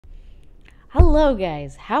Hello,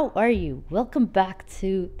 guys. How are you? Welcome back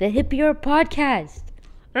to the Hippiearab Podcast,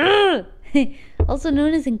 also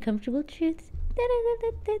known as Uncomfortable Truths.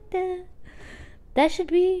 That should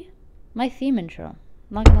be my theme intro.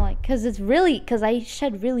 Not gonna lie, because I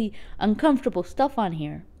shed really uncomfortable stuff on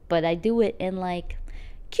here, but I do it in like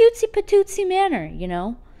cutesy patootsy manner,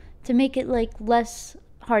 to make it like less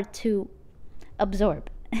hard to absorb.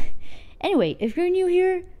 Anyway, if you're new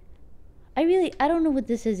here, I don't know what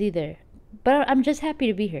this is either, but I'm just happy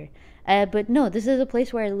to be here. But no, this is a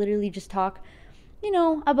place where I literally just talk,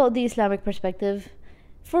 about the Islamic perspective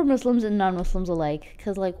for Muslims and non-Muslims alike,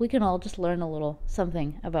 because like we can all just learn a little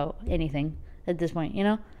something about anything at this point,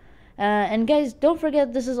 and guys, don't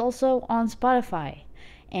forget this is also on Spotify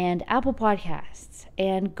and Apple Podcasts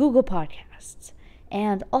and Google Podcasts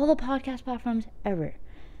and all the podcast platforms ever.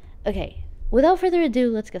 Okay, without further ado,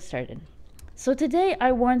 let's get started. So today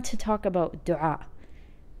I want to talk about dua.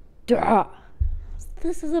 Dua.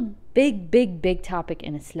 This is a big topic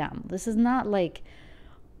in Islam. This is not like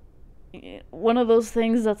one of those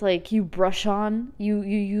things that's like you brush on,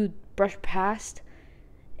 you brush past,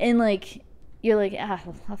 and like you're like,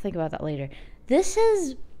 I'll think about that later. This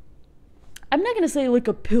is, I'm not gonna say like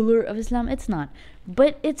a pillar of Islam. It's not,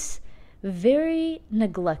 but it's very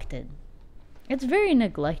neglected. It's very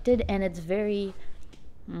neglected, and it's very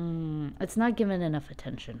it's not given enough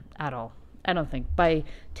attention at all. I don't think by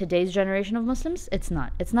today's generation of Muslims, it's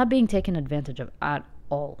not being taken advantage of at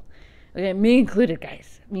all. Okay, me included,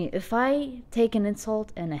 guys. If I take an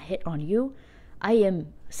insult and a hit on you, I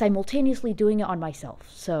am simultaneously doing it on myself.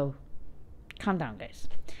 So calm down, guys.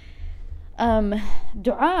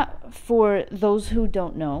 Dua, for those who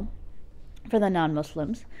don't know, for the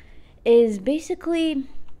non-Muslims, is basically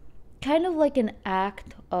kind of like an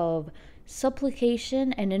act of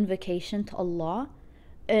supplication and invocation to Allah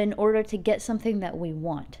in order to get something that we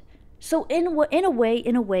want. So in a way,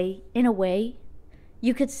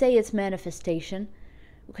 you could say it's manifestation.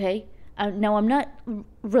 Okay. Now I'm not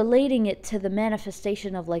relating it to the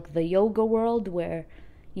manifestation of like the yoga world where,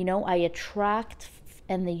 I attract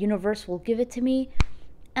and the universe will give it to me.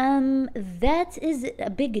 That is a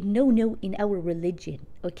big no-no in our religion.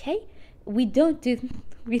 Okay. We don't do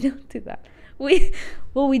that.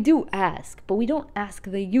 We do ask, but we don't ask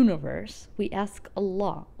the universe. We ask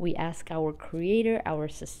Allah. We ask our creator, our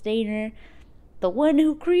sustainer, the one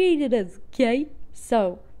who created us, okay?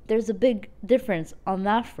 So there's a big difference on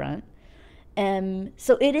that front.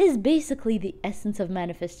 So it is basically the essence of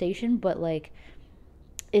manifestation, but like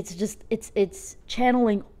it's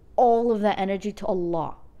channeling all of that energy to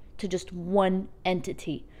Allah, to just one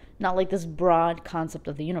entity. Not like this broad concept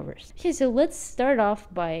of the universe. Okay, so let's start off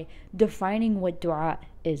by defining what dua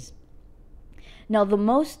is. Now, the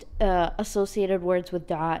most associated words with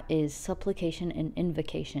dua is supplication and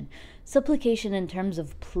invocation. Supplication in terms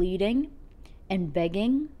of pleading and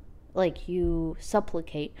begging, like you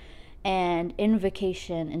supplicate, and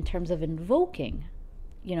invocation in terms of invoking,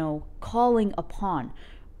 calling upon.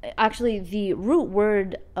 Actually, the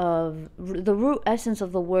root essence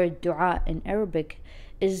of the word dua in Arabic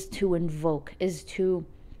is to invoke, is to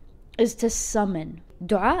summon.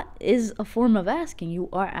 Dua is a form of asking. You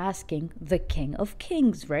are asking the King of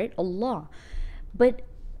Kings, right? Allah. But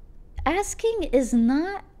asking is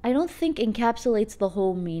not, I don't think, encapsulates the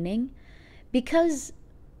whole meaning, because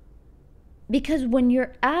when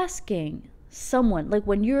you're asking someone, like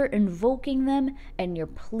when you're invoking them and you're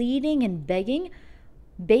pleading and begging,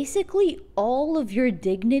 basically all of your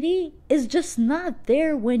dignity is just not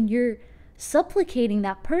there when you're supplicating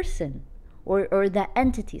that person or that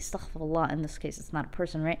entity. Astaghfirullah, in this case it's not a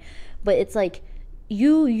person, right? But it's like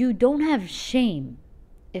you don't have shame,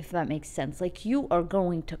 if that makes sense. Like you are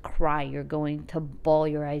going to cry, you're going to bawl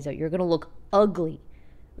your eyes out, you're going to look ugly,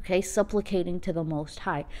 okay, supplicating to the Most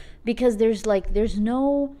High, because there's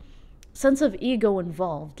no sense of ego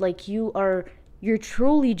involved. Like you're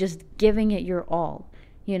truly just giving it your all,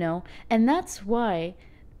 and that's why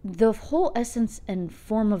the whole essence and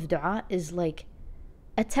form of dua is like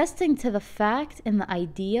attesting to the fact and the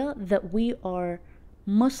idea that we are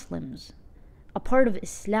Muslims, a part of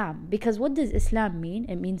Islam. Because what does Islam mean?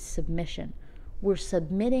 It means submission. We're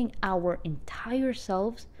submitting our entire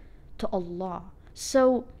selves to Allah.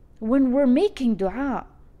 So when we're making dua,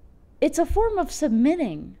 it's a form of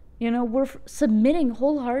submitting. We're submitting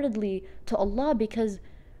wholeheartedly to Allah, because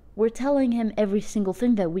we're telling him every single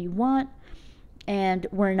thing that we want, and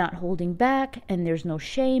we're not holding back, and there's no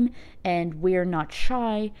shame, and we're not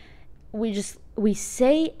shy. We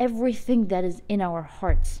say everything that is in our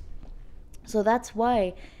hearts. So that's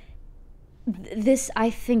why this, I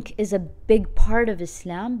think, is a big part of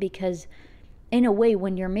Islam, because in a way,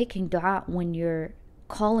 when you're making dua, when you're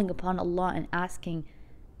calling upon Allah and asking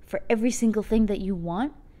for every single thing that you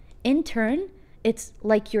want, in turn, it's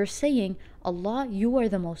like you're saying, Allah, you are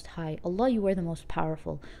the most high. Allah, you are the most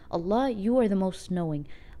powerful. Allah, you are the most knowing.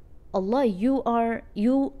 Allah, you are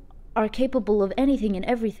capable of anything and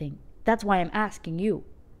everything. That's why I'm asking you,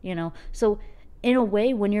 So in a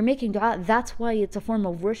way, when you're making dua, that's why it's a form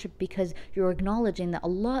of worship, because you're acknowledging that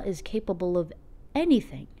Allah is capable of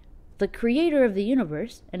anything. The creator of the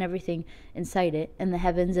universe and everything inside it, and the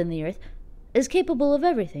heavens and the earth, is capable of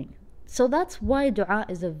everything. So that's why dua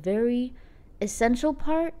is a very essential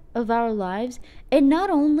part of our lives. And not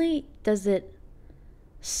only does it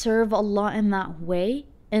serve Allah in that way,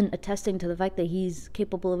 and attesting to the fact that He's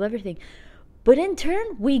capable of everything, but in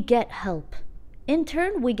turn, we get help. In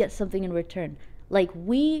turn, we get something in return. Like,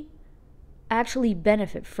 we actually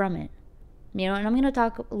benefit from it. And I'm going to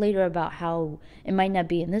talk later about how it might not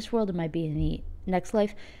be in this world, it might be in the next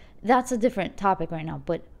life. That's a different topic right now.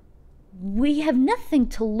 But we have nothing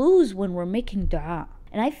to lose when we're making dua.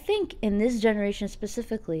 And I think in this generation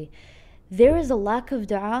specifically, there is a lack of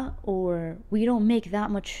dua, or we don't make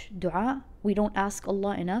that much dua. We don't ask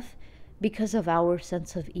Allah enough because of our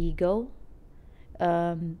sense of ego.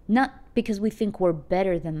 Not because we think we're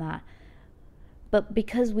better than that, but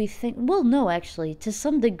because we think, well, no, actually, to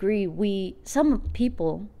some degree, some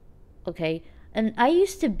people, okay, and I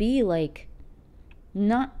used to be like,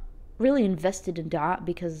 not really invested in dua,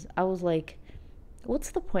 because I was like,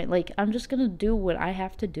 what's the point? Like, I'm just gonna do what I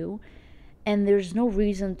have to do, and there's no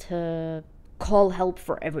reason to call help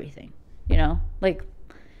for everything, like,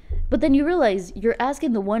 but then you realize you're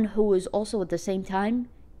asking the one who is also at the same time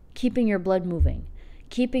keeping your blood moving,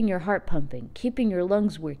 keeping your heart pumping, keeping your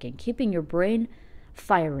lungs working, keeping your brain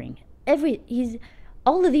firing.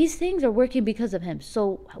 All of these things are working because of him.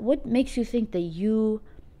 So what makes you think that you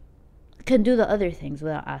can do the other things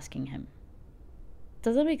without asking him?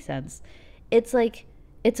 Does that make sense? It's like,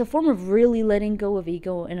 it's a form of really letting go of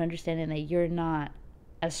ego and understanding that you're not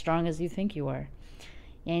as strong as you think you are.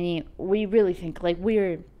 And we really think like we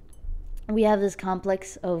have this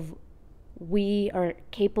complex of, we are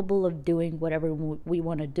capable of doing whatever we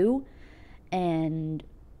want to do, and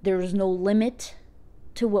there's no limit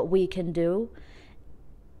to what we can do.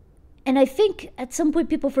 And I think at some point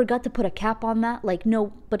people forgot to put a cap on that. Like,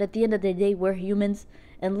 no, but at the end of the day, we're humans,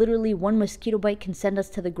 and literally one mosquito bite can send us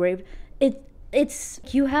to the grave.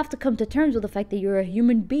 You have to come to terms with the fact that you're a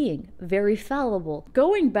human being, very fallible.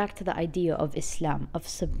 Going back to the idea of Islam, of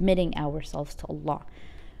submitting ourselves to Allah,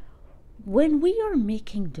 when we are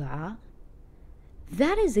making dua,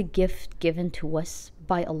 that is a gift given to us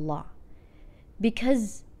by Allah,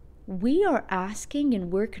 because we are asking and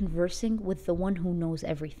we're conversing with the one who knows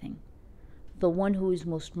everything, the one who is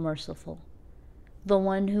most merciful, the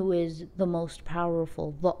one who is the most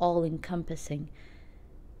powerful, the all-encompassing.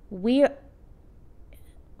 We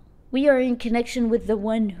are in connection with the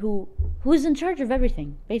one who is in charge of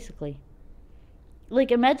everything, basically. Like,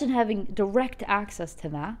 imagine having direct access to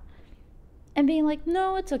that and being like,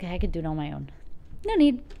 no, it's okay, I can do it on my own. No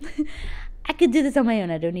need. I could do this on my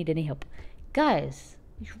own. I don't need any help. Guys,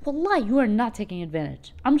 wallah, you are not taking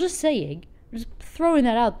advantage. I'm just saying. I'm just throwing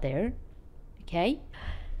that out there. Okay?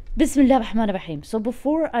 Bismillah ar-Rahman ar-Rahim. So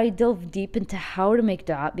before I delve deep into how to make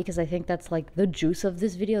dua, because I think that's like the juice of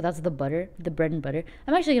this video, that's the butter, the bread and butter.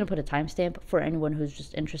 I'm actually going to put a timestamp for anyone who's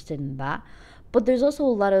just interested in that. But there's also a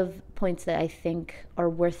lot of points that I think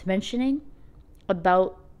are worth mentioning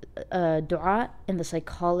about dua and the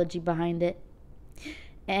psychology behind it,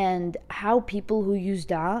 and how people who use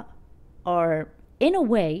dua are, in a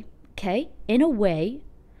way,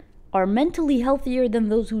 are mentally healthier than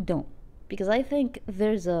those who don't. Because I think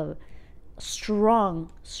there's a strong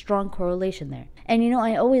correlation there. And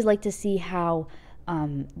I always like to see how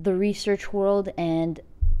the research world and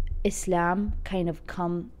Islam kind of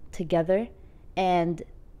come together. And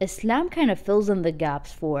Islam kind of fills in the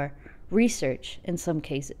gaps for research in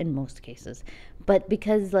most cases. But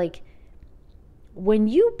because, like, when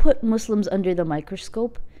you put Muslims under the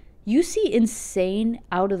microscope, you see insane,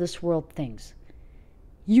 out of this world things.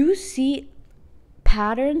 You see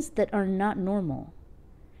patterns that are not normal,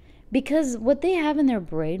 because what they have in their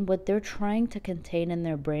brain, what they're trying to contain in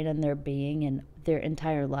their brain and their being and their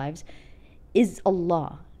entire lives, is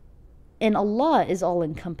Allah. And Allah is all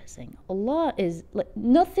encompassing. Allah is like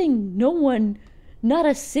nothing, no one, not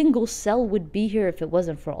a single cell would be here if it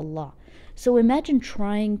wasn't for Allah. So imagine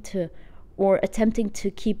trying to, or attempting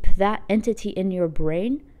to keep that entity in your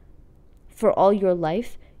brain for all your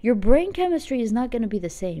life. Your brain chemistry is not going to be the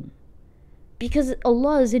same, because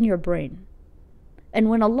Allah is in your brain. And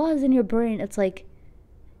when Allah is in your brain, it's like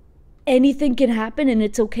anything can happen and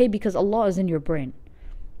it's okay because Allah is in your brain.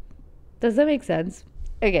 Does that make sense?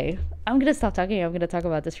 Okay, I'm gonna stop talking. I'm gonna talk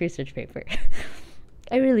about this research paper.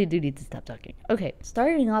 I really do need to stop talking. Okay,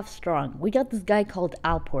 starting off strong, we got this guy called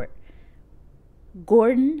Alport.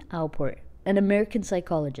 Gordon Alport, an American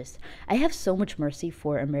psychologist. I have so much mercy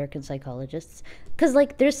for American psychologists because,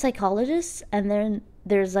 like, there's psychologists and then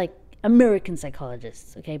there's, like, American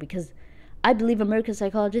psychologists, okay? Because I believe American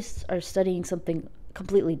psychologists are studying something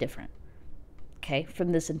completely different, okay,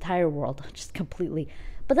 from this entire world, just completely.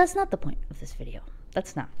 But that's not the point of this video.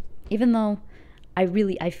 That's not. Even though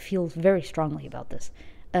I feel very strongly about this.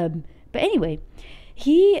 But anyway,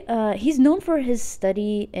 he's known for his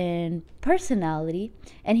study in personality,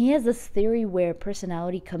 and he has this theory where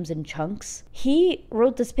personality comes in chunks. He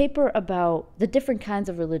wrote this paper about the different kinds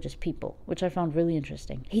of religious people, which I found really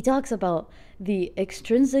interesting. He talks about the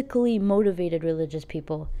extrinsically motivated religious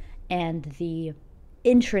people and the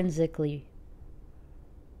intrinsically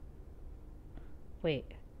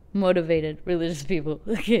motivated religious people.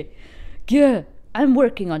 Okay. Yeah. I'm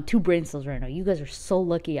working on 2 brain cells right now. You guys are so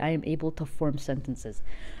lucky I am able to form sentences.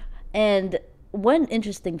 And one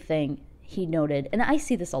interesting thing he noted, and I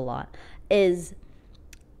see this a lot, is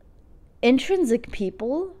intrinsic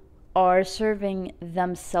people are serving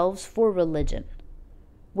themselves for religion,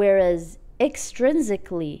 whereas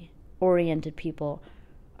extrinsically oriented people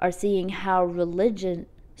are seeing how religion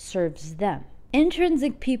serves them.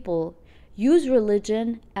 Intrinsic people use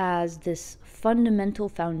religion as this fundamental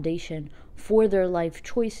foundation for their life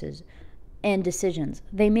choices and decisions.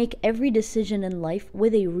 They make every decision in life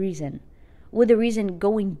with a reason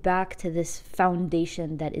going back to this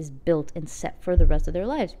foundation that is built and set for the rest of their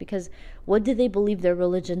lives. Because what do they believe their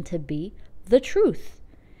religion to be? The truth.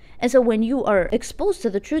 And so when you are exposed to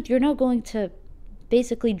the truth, you're not going to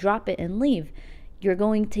basically drop it and leave. You're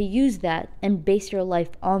going to use that and base your life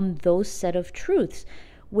on those set of truths.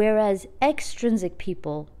 Whereas extrinsic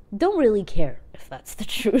people don't really care if that's the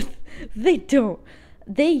truth. They don't.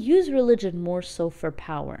 They use religion more so for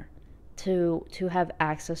power, to have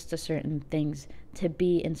access to certain things, to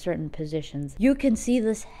be in certain positions. You can see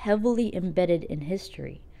this heavily embedded in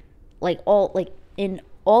history. In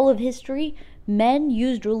all of history, men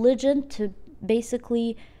used religion to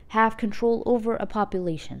basically have control over a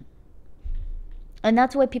population. And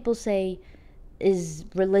that's why people say, is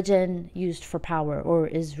religion used for power, or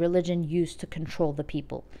is religion used to control the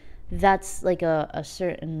people? That's like a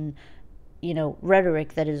certain,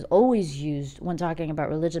 rhetoric that is always used when talking about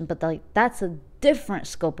religion, but that's a different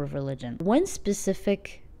scope of religion. One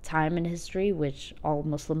specific time in history, which all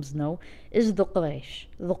Muslims know, is the Quraysh.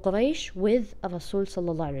 The Quraysh with Rasul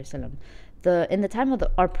sallallahu alaihi wasallam. In the time of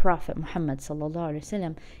our Prophet Muhammad sallallahu alaihi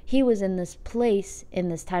wasallam, he was in this place, in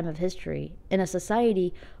this time of history, in a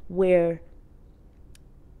society where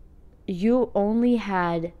you only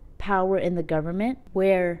had power in the government,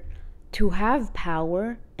 where to have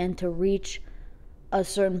power and to reach a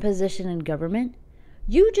certain position in government,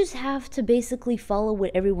 you just have to basically follow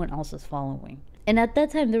what everyone else is following. And at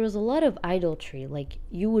that time, there was a lot of idolatry. Like,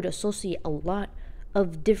 you would associate a lot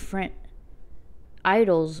of different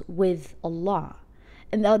idols with Allah.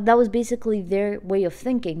 And that was basically their way of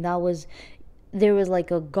thinking. There was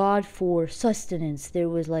like a god for sustenance. There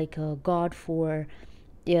was like a god for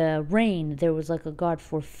rain. There was like a god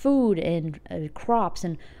for food and crops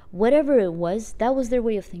and whatever it was. That was their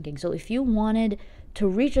way of thinking. So if you wanted to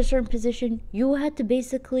reach a certain position, you had to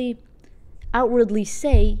basically outwardly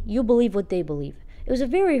say you believe what they believe. It was a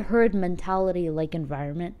very herd mentality like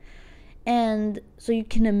environment. And so you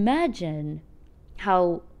can imagine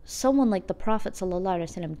how someone like the Prophet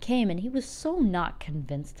ﷺ came, and he was so not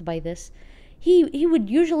convinced by this. He would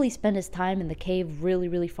usually spend his time in the cave really,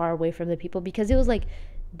 really far away from the people, because it was like,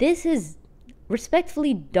 this is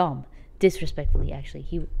respectfully dumb. Disrespectfully, actually.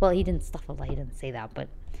 He didn't, astaghfirullah, he didn't say that, but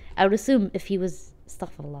I would assume if he was,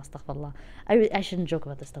 astaghfirullah. I shouldn't joke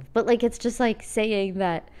about this stuff, but like, it's just like saying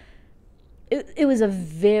that it was a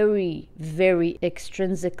very, very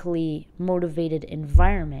extrinsically motivated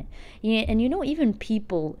environment. And even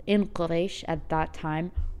people in Quraysh at that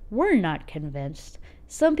time were not convinced.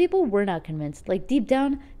 Some people were not convinced. Like, deep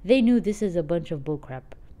down, they knew this is a bunch of bullcrap.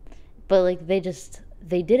 But like, they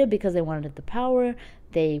did it because they wanted the power.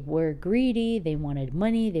 They were greedy. They wanted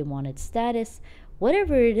money. They wanted status.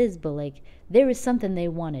 Whatever it is, but like, there is something they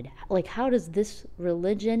wanted. Like, how does this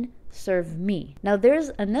religion serve me? Now,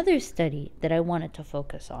 there's another study that I wanted to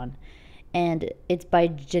focus on, and it's by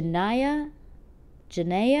Janaya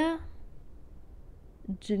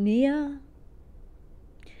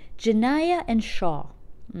and Shaw.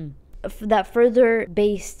 That further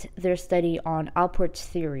based their study on Alport's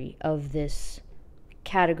theory of this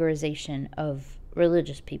categorization of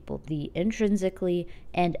religious people, the intrinsically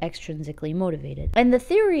and extrinsically motivated. And the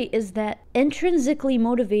theory is that intrinsically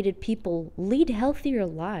motivated people lead healthier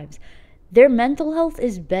lives. Their mental health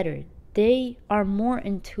is better. They are more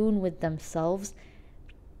in tune with themselves,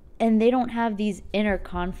 and they don't have these inner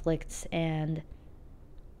conflicts and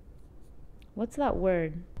what's that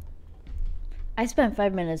word? I spent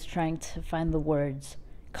 5 minutes trying to find the words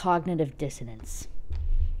cognitive dissonance.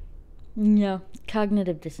 Yeah,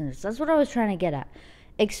 cognitive dissonance. That's what I was trying to get at.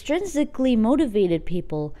 Extrinsically motivated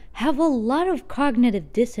people have a lot of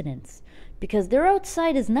cognitive dissonance because their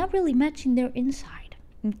outside is not really matching their inside.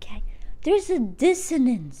 Okay? There's a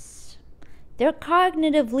dissonance. They're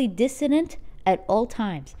cognitively dissonant at all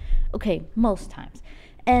times. Okay, most times.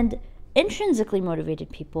 And intrinsically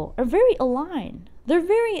motivated people are very aligned. They're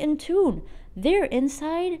very in tune. Their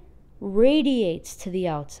inside radiates to the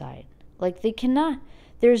outside. Like they cannot,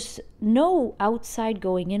 there's no outside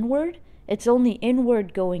going inward. It's only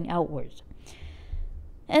inward going outwards.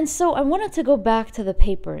 And so I wanted to go back to the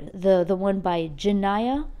paper, the one by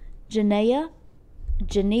Jania,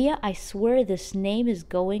 I swear this name is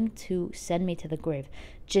going to send me to the grave.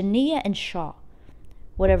 Jania and Shaw,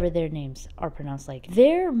 whatever their names are pronounced like.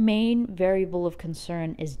 Their main variable of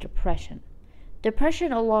concern is depression.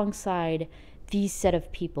 Depression alongside these set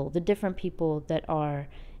of people, the different people that are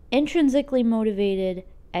intrinsically motivated,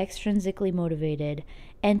 extrinsically motivated,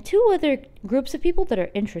 and two other groups of people that are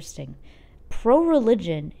interesting.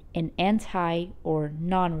 Pro-religion and anti or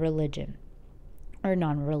non-religion. Or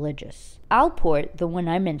non-religious. Alport, the one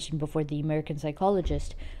I mentioned before, the American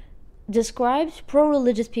psychologist, describes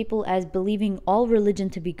pro-religious people as believing all religion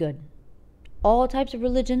to be good. All types of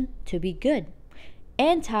religion to be good.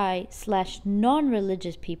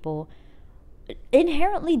 Anti/non-religious people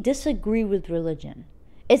inherently disagree with religion.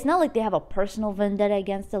 It's not like they have a personal vendetta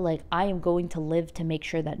against it, like I am going to live to make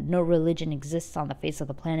sure that no religion exists on the face of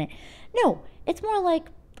the planet. No, it's more like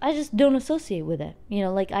I just don't associate with it.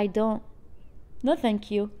 Like I don't. No, thank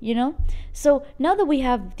you, So now that we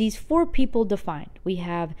have these four people defined, we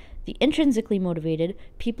have the intrinsically motivated,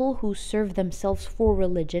 people who serve themselves for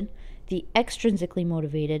religion, the extrinsically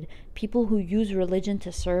motivated, people who use religion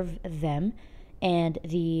to serve them, and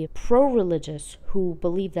the pro-religious, who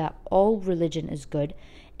believe that all religion is good,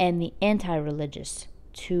 and the anti-religious,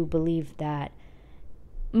 to believe that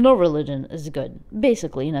no religion is good.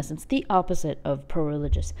 Basically, in essence, the opposite of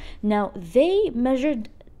pro-religious. Now, they measured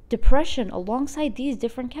depression alongside these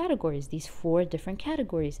different categories, these four different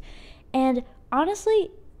categories. And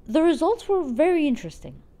honestly, the results were very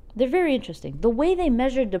interesting. They're very interesting. The way they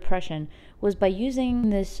measured depression was by using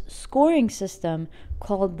this scoring system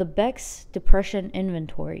called the Beck's Depression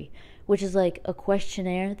Inventory, which is like a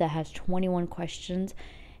questionnaire that has 21 questions.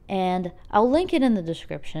 And I'll link it in the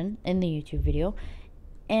description in the YouTube video.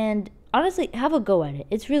 And honestly, have a go at it.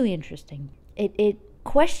 It's really interesting. It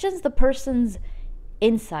questions the person's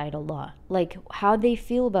inside a lot, like how they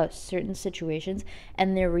feel about certain situations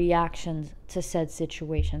and their reactions to said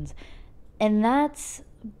situations. And that's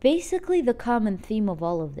basically the common theme of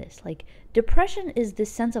all of this. Like, depression is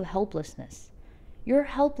this sense of helplessness. You're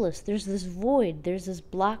helpless. There's this void. There's this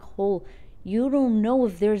black hole. You don't know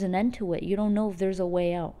if there's an end to it. You don't know if there's a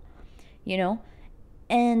way out,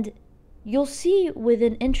 And you'll see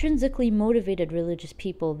within intrinsically motivated religious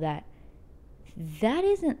people that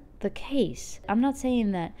isn't the case. I'm not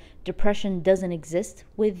saying that depression doesn't exist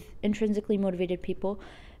with intrinsically motivated people,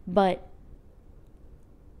 but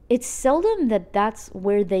it's seldom that that's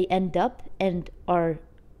where they end up and are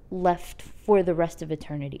left for the rest of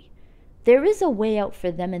eternity. There is a way out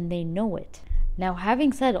for them and they know it. Now,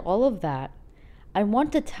 having said all of that, I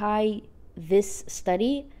want to tie this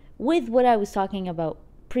study with what I was talking about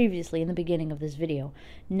previously in the beginning of this video.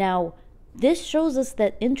 Now, this shows us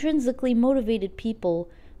that intrinsically motivated people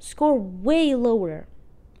score way lower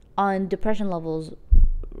on depression levels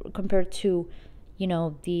compared to,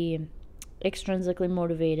 the extrinsically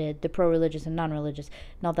motivated, the pro-religious and non-religious.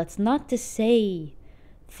 Now, that's not to say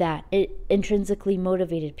that intrinsically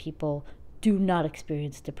motivated people do not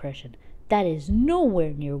experience depression. That is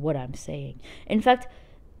nowhere near what I'm saying. In fact,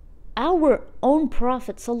 our own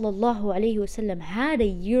Prophet ﷺ had a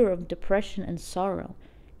year of depression and sorrow.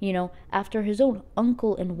 After his own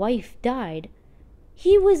uncle and wife died,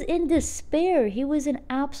 he was in despair. He was in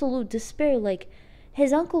absolute despair. Like,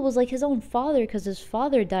 his uncle was like his own father because his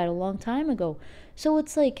father died a long time ago. So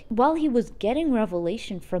it's like, while he was getting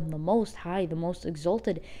revelation from the Most High, the Most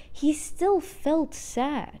Exalted, he still felt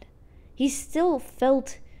sad. He still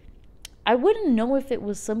felt, I wouldn't know if it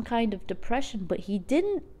was some kind of depression, but he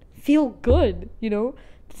didn't feel good,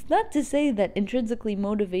 It's not to say that intrinsically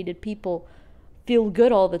motivated people feel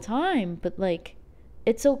good all the time, but like,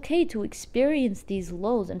 it's okay to experience these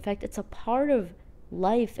lows. In fact, it's a part of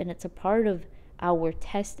life, and it's a part of our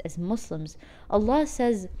test as Muslims. Allah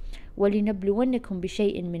says, وَلِنَبْلُوَنَّكُمْ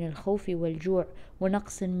بِشَيْءٍ مِّنَ الْخَوْفِ وَالْجُوعِ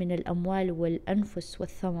وَنَقْصٍ مِّنَ الْأَمْوَالِ وَالْأَنفُسِ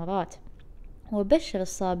وَالثَّمَرَاتِ وبشر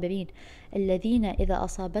الصابرين الذين إذا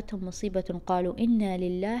أصابتهم مصيبة قالوا إنا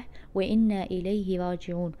لله وإنا إليه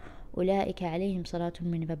راجعون أولئك عليهم صلاة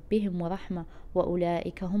من ربهم ورحمة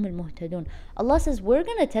وأولئك هم المهتدون. Allah says, we're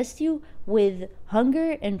going to test you with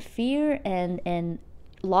hunger and fear and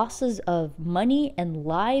losses of money and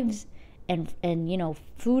lives and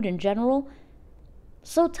food in general.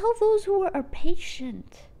 So tell those who are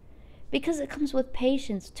patient, because it comes with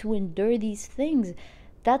patience to endure these things.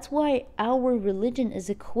 That's why our religion is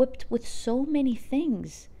equipped with so many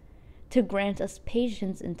things to grant us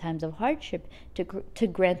patience in times of hardship, to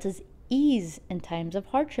grant us ease in times of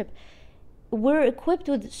hardship. We're equipped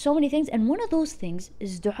with so many things, and one of those things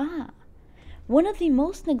is dua. One of the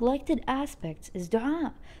most neglected aspects is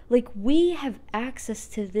dua. Like, we have access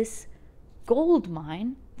to this gold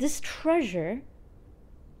mine, this treasure,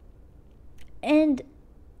 and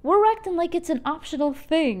we're acting like it's an optional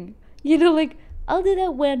thing. Like, I'll do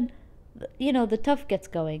that when, the tough gets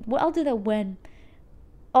going. Well, I'll do that when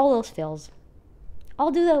all else fails.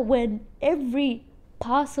 I'll do that when every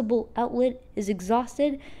possible outlet is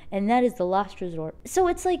exhausted, and that is the last resort. So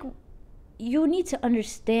it's like, you need to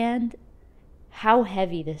understand how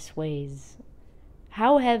heavy this weighs.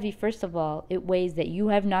 How heavy, first of all, it weighs that you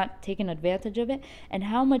have not taken advantage of it, and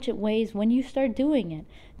how much it weighs when you start doing it.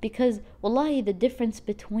 Because, wallahi, the difference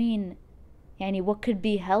between what could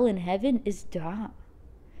be hell and heaven is dua.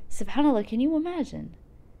 SubhanAllah, can you imagine?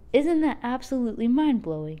 Isn't that absolutely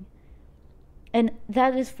mind-blowing? And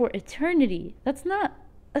that is for eternity. That's not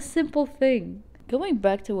a simple thing. Going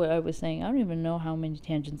back to what I was saying, I don't even know how many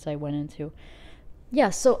tangents I went into.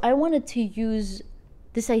 Yeah, so I wanted to use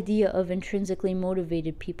this idea of intrinsically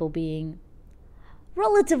motivated people being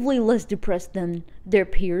relatively less depressed than their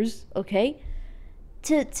peers, okay?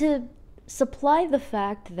 To supply the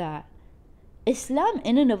fact that Islam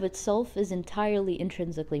in and of itself is entirely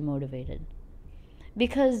intrinsically motivated.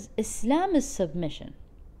 Because Islam is submission.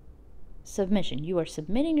 Submission. You are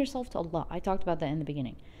submitting yourself to Allah. I talked about that in the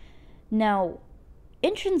beginning. Now,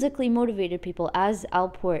 intrinsically motivated people, as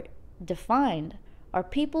Alport defined, are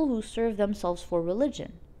people who serve themselves for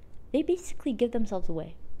religion. They basically give themselves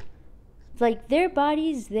away. Like, their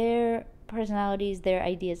bodies, their personalities, their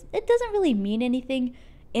ideas, it doesn't really mean anything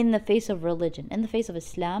in the face of religion, in the face of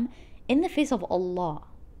Islam, in the face of Allah.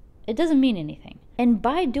 It doesn't mean anything. And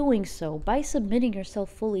by doing so, by submitting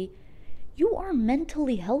yourself fully, you are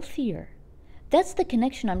mentally healthier. That's the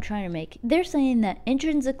connection I'm trying to make. They're saying that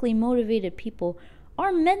intrinsically motivated people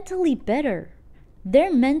are mentally better.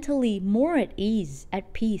 They're mentally more at ease,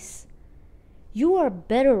 at peace. You are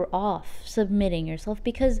better off submitting yourself,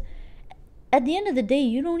 because at the end of the day,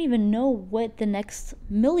 you don't even know what the next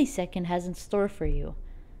millisecond has in store for you.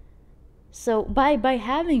 So by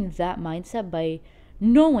having that mindset, by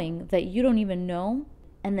knowing that you don't even know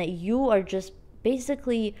and that you are just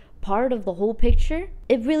basically part of the whole picture,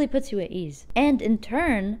 it really puts you at ease. And in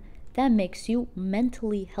turn, that makes you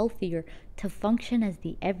mentally healthier to function as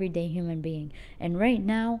the everyday human being. And right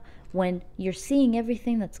now, when you're seeing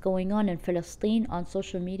everything that's going on in Palestine on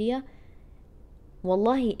social media,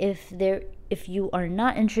 wallahi, if you are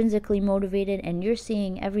not intrinsically motivated and you're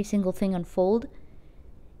seeing every single thing unfold,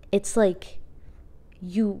 it's like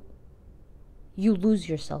you lose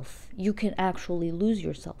yourself. You can actually lose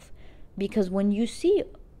yourself. Because when you see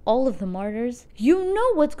all of the martyrs, you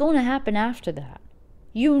know what's going to happen after that.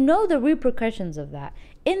 You know the repercussions of that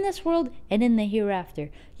in this world and in the hereafter.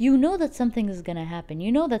 You know that something is going to happen.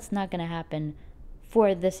 You know that's not going to happen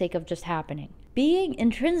for the sake of just happening. Being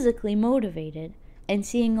intrinsically motivated and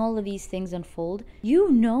seeing all of these things unfold,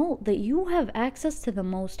 you know that you have access to the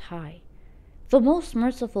Most High, the most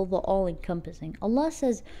merciful, the all-encompassing. Allah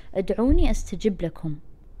says, "Ad'uni astajib lakum."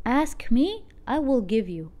 Ask me, I will give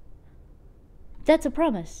you. That's a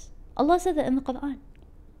promise. Allah said that in the Quran.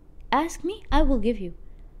 Ask me, I will give you.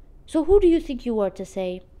 So who do you think you are to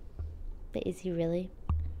say, but is he really?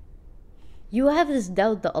 You have this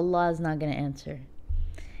doubt that Allah is not going to answer.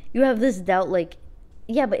 You have this doubt like,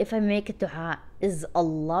 yeah, but if I make a dua, is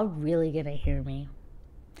Allah really going to hear me?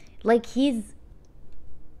 Like, he's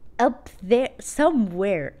up there,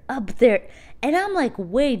 somewhere up there, and I'm like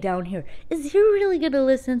way down here. Is he really going to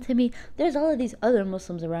listen to me? There's all of these other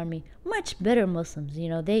Muslims around me, much better Muslims,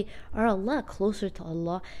 they are a lot closer to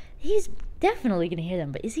Allah. He's definitely going to hear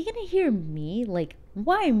them, but is he going to hear me? Like,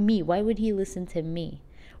 why me? Why would he listen to me?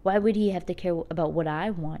 Why would he have to care about what I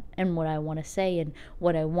want and what I want to say and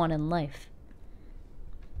what I want in life?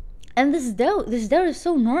 And this doubt is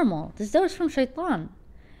so normal. This doubt is from shaitan.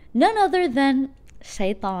 None other than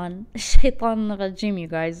shaitan rajim, you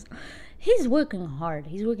guys. He's working hard.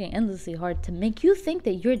 He's working endlessly hard to make you think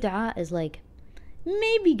that your dua is like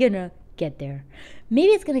maybe gonna get there.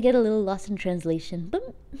 Maybe it's gonna get a little lost in translation,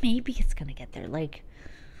 but maybe it's gonna get there. Like,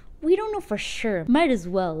 we don't know for sure. Might as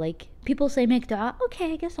well. Like, people say make dua.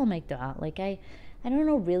 Okay, I guess I'll make dua. Like, I don't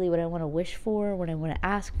know really what I want to wish for, what I want to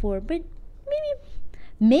ask for, but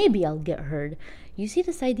maybe I'll get heard. You see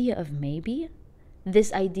this idea of maybe?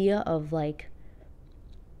 This idea of like,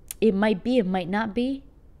 it might be, it might not be.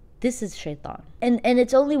 This is shaitan. And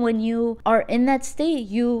it's only when you are in that state,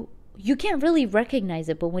 you can't really recognize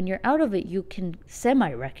it, but when you're out of it, you can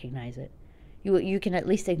semi-recognize it. You can at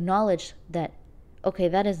least acknowledge that, okay,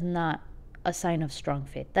 that is not a sign of strong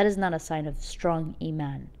faith. That is not a sign of strong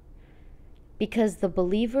iman. Because the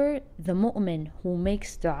believer, the mu'min who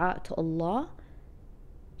makes dua to Allah,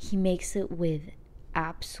 he makes it with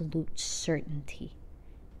absolute certainty.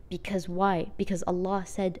 Because why? Because Allah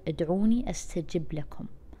said, "Ad'uni astajib lakum."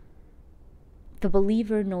 The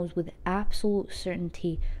believer knows with absolute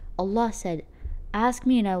certainty. Allah said, "Ask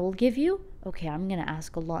me and I will give you." Okay, I'm going to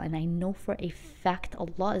ask Allah and I know for a fact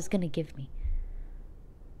Allah is going to give me.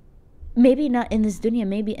 Maybe not in this dunya,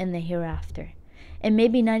 maybe in the hereafter. And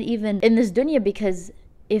maybe not even in this dunya, because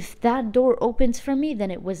if that door opens for me,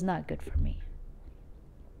 then it was not good for me.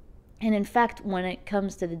 And in fact, when it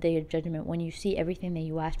comes to the day of judgment, when you see everything that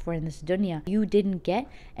you asked for in this dunya, you didn't get,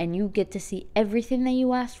 and you get to see everything that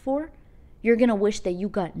you asked for, you're going to wish that you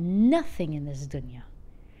got nothing in this dunya.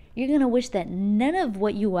 You're going to wish that none of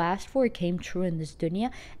what you asked for came true in this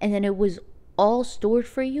dunya, and then it was all stored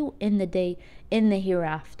for you in the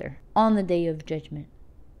hereafter, on the day of judgment.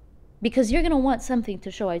 Because you're going to want something to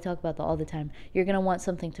show. I talk about that all the time. You're going to want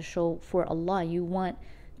something to show for Allah. You want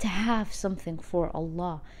to have something for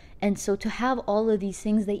Allah. And so to have all of these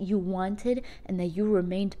things that you wanted and that you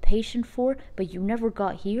remained patient for, but you never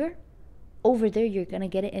got here, over there you're going to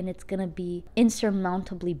get it, and it's going to be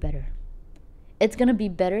insurmountably better. It's going to be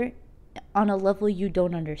better on a level you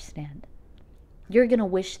don't understand. You're going to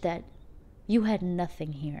wish that you had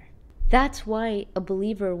nothing here. That's why a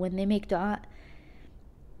believer, when they make dua,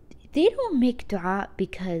 they don't make dua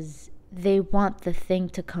because they want the thing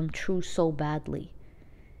to come true so badly.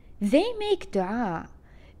 They make dua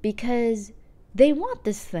because they want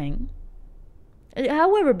this thing,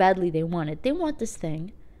 however badly they want it. They want this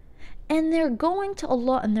thing, and they're going to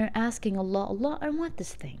Allah and they're asking Allah, Allah, I want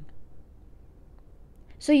this thing.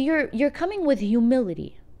 So you're coming with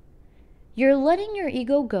humility. You're letting your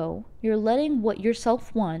ego go. You're letting what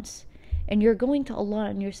yourself wants, and you're going to Allah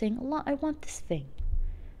and you're saying, Allah, I want this thing.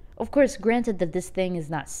 Of course, granted that this thing is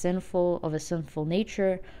not sinful, of a sinful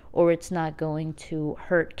nature, or it's not going to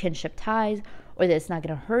hurt kinship ties, or that it's not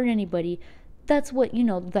going to hurt anybody. That's what, the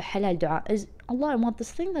halal dua is. Allah, I want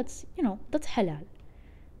this thing that's halal.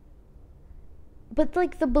 But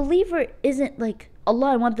like, the believer isn't like,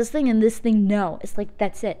 Allah, I want this thing and this thing now. It's like,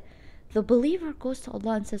 that's it. The believer goes to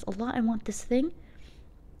Allah and says, Allah, I want this thing,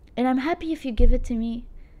 and I'm happy if you give it to me,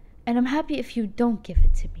 and I'm happy if you don't give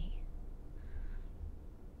it to me.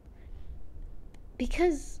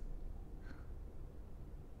 Because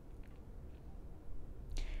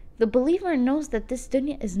the believer knows that this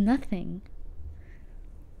dunya is nothing.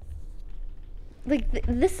 Like,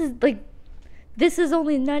 this is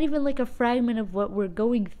only not even like a fragment of what we're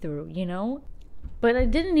going through, But I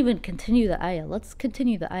didn't even continue the ayah. Let's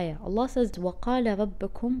continue the ayah. Allah says, وَقَالَ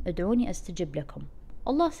رَبَّكُمْ أَدْعُونِي أَسْتَجِبْ لَكُمْ.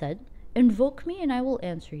 Allah said, invoke me and I will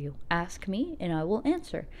answer you. Ask me and I will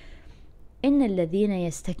answer. إِنَّ الَّذِينَ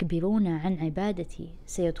يَسْتَكْبِرُونَ عَنْ عِبَادَتِي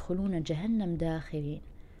سَيَدْخُلُونَ جَهَنَّمْ دَاخِرِينَ.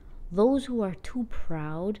 Those who are too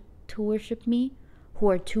proud to worship me, who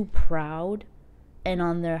are too proud and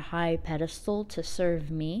on their high pedestal to serve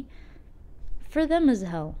me, for them is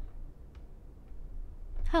hell.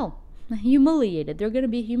 Hell. Humiliated. They're going to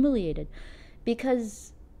be humiliated.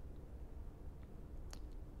 Because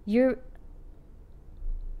you're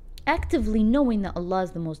actively knowing that Allah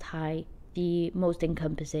is the most high, the most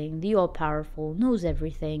encompassing, the all-powerful, knows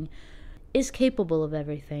everything, is capable of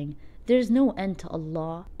everything. There's no end to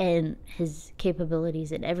Allah and His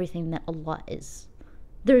capabilities and everything that Allah is.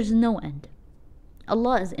 There's no end.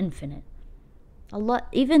 Allah is infinite. Allah,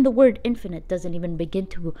 even the word infinite doesn't even begin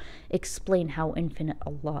to explain how infinite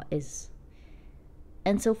Allah is.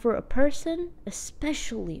 And so for a person,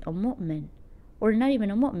 especially a mu'min, or not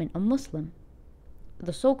even a mu'min, a Muslim,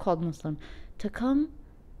 the so-called Muslim, to come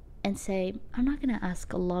and say, I'm not going to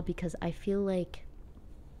ask Allah because I feel like,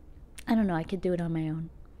 I don't know, I could do it on my own.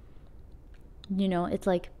 You know, it's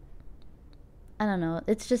like, I don't know.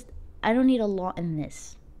 It's just, I don't need Allah in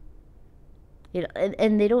this. You know,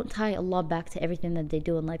 and they don't tie Allah back to everything that they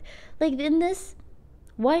do in life. Like in this,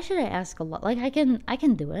 why should I ask Allah? Like I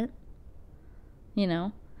can do it. You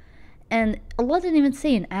know? And Allah didn't even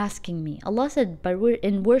say in asking me. Allah said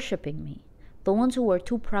in worshipping me. The ones who are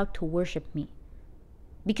too proud to worship me.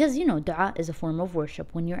 Because, you know, dua is a form of worship.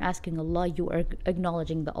 When you're asking Allah, you are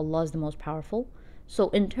acknowledging that Allah is the most powerful. So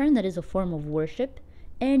in turn, that is a form of worship.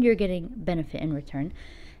 And you're getting benefit in return.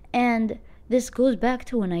 And this goes back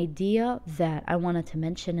to an idea that I wanted to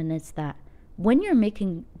mention. And it's that when you're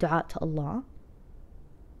making dua to Allah,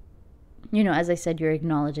 you know, as I said, you're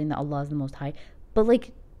acknowledging that Allah is the most high. But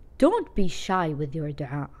like, don't be shy with your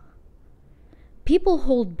dua. People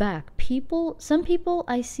hold back. Some people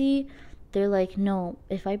I see, they're like, no,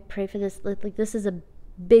 if I pray for this, like this is a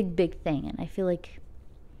big, big thing. And I feel like,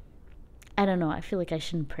 I don't know, I feel like I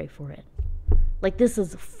shouldn't pray for it. Like this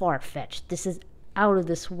is far-fetched. This is out of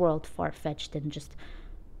this world far-fetched and just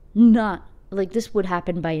not, like this would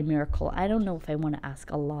happen by a miracle. I don't know if I want to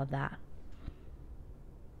ask Allah that.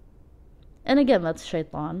 And again, that's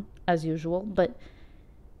shaitan, as usual. But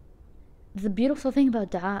the beautiful thing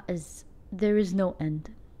about dua is there is no end.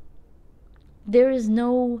 There is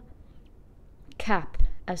no cap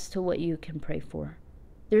as to what you can pray for.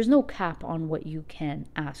 There's no cap on what you can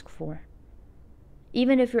ask for.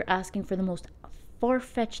 Even if you're asking for the most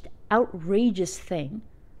far-fetched, outrageous thing,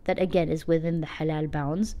 that again is within the halal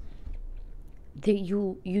bounds, that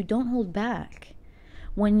you don't hold back.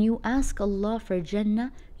 When you ask Allah for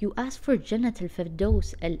Jannah, you ask for Jannah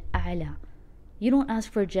al-Firdaus al-A'la. You don't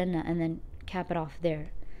ask for Jannah and then cap it off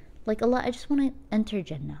there. Like, Allah, I just want to enter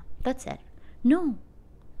Jannah. That's it. No.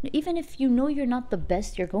 Even if you know you're not the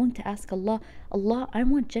best, you're going to ask Allah, Allah, I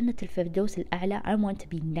want Jannah al-Firdaus al-A'la. I want to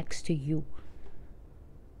be next to you.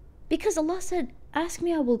 Because Allah said, ask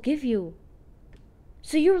me, I will give you.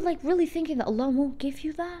 So you're like really thinking that Allah won't give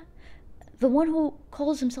you that? The one who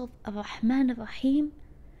calls himself Ar-Rahman Ar-Rahim,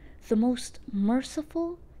 the most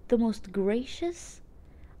merciful, the most gracious,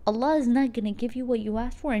 Allah is not going to give you what you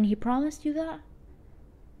asked for, and He promised you that?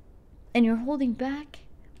 And you're holding back?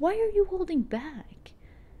 Why are you holding back?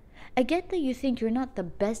 I get that you think you're not the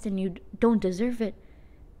best and you don't deserve it,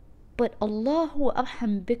 but Allahu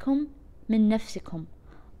arham bikum min nafsikum.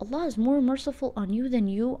 Allah is more merciful on you than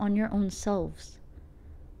you on your own selves.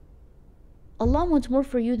 Allah wants more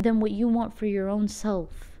for you than what you want for your own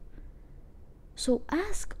self. So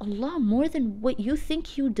ask Allah more than what you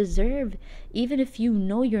think you deserve, even if you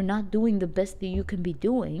know you're not doing the best that you can be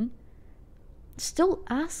doing. Still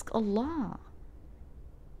ask Allah.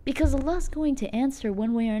 Because Allah is going to answer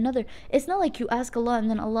one way or another. It's not like you ask Allah and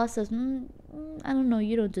then Allah says, I don't know,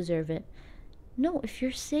 you don't deserve it. No, if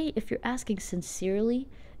you're asking sincerely,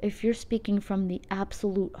 if you're speaking from the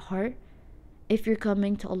absolute heart, if you're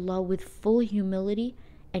coming to Allah with full humility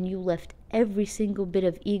and you left every single bit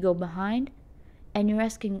of ego behind, and you're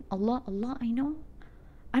asking Allah, Allah, I know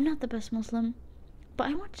I'm not the best Muslim, but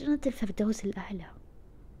I want Jannat al-Firdaus al-A'la.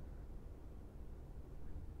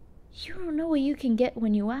 You don't know what you can get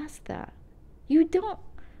when you ask that. You don't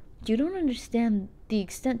understand the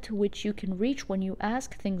extent to which you can reach when you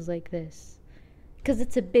ask things like this. Because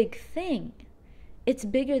it's a big thing. It's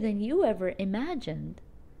bigger than you ever imagined.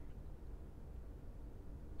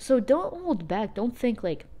 So don't hold back. Don't think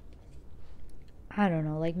like, I don't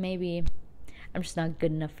know, like maybe I'm just not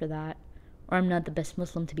good enough for that. Or I'm not the best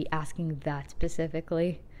Muslim to be asking that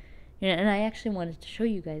specifically. You know, and I actually wanted to show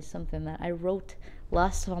you guys something that I wrote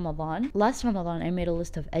last Ramadan. Last Ramadan, I made a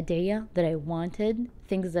list of adiyah that I wanted,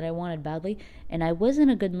 things that I wanted badly, and I wasn't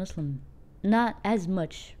a good Muslim. Not as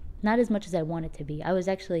much as I wanted to be. I was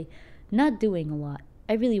actually not doing a lot.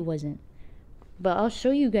 I really wasn't. But I'll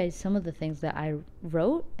show you guys some of the things that I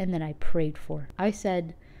wrote and then I prayed for. I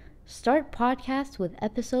said, start podcasts with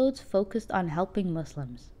episodes focused on helping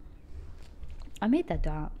Muslims. I made that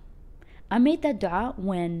dua. I made that dua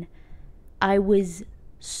when I was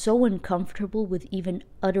so uncomfortable with even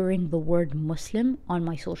uttering the word Muslim on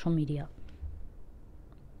my social media.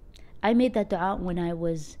 I made that dua when I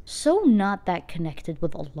was so not that connected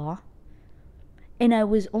with Allah. And I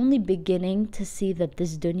was only beginning to see that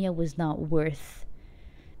this dunya was not worth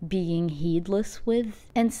being heedless with.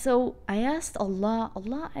 And so I asked Allah,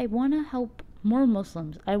 Allah, I want to help more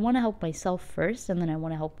Muslims. I want to help myself first, and then I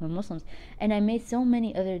want to help more Muslims. And I made so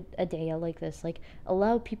many other adiyah like this, like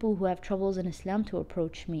allow people who have troubles in Islam to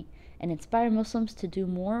approach me and inspire Muslims to do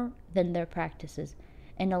more than their practices,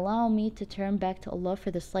 and allow me to turn back to Allah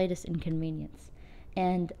for the slightest inconvenience,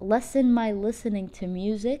 and lessen my listening to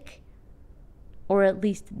music, or at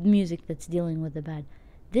least music that's dealing with the bad,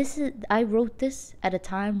 I wrote this at a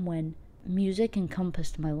time when music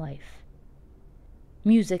encompassed my life.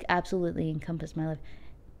 Music absolutely encompassed my life.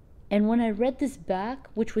 And when I read this back,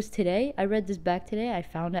 which was today, I read this back today, I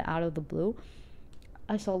found it out of the blue.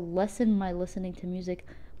 I saw lessen my listening to music.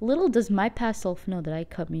 Little does my past self know that I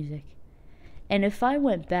cut music. And if I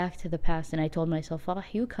went back to the past and I told myself, oh,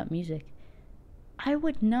 you cut music, I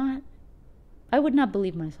would not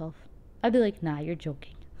believe myself. I'd be like, nah, you're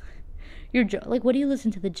joking. Like, what do you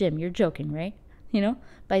listen to the gym? You're joking, right? You know?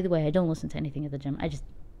 By the way, I don't listen to anything at the gym. I just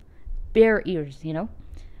bare ears, you know?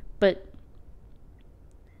 But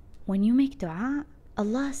when you make dua,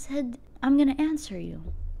 Allah said, I'm going to answer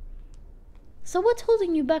you. So what's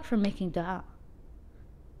holding you back from making dua?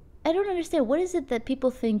 I don't understand. What is it that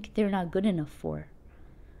people think they're not good enough for?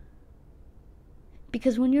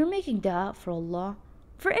 Because when you're making dua for Allah,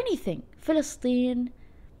 for anything, Palestine,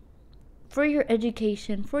 for your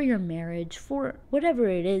education, for your marriage, for whatever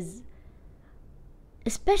it is,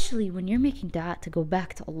 especially when you're making dua to go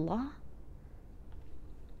back to Allah,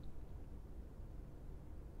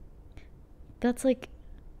 that's like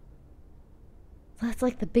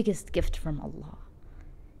the biggest gift from Allah.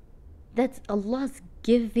 That's Allah's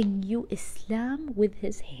giving you Islam with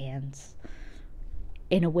His hands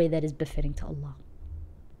in a way that is befitting to Allah.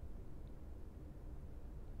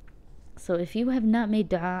 So if you have not made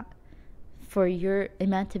dua for your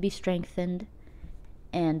iman to be strengthened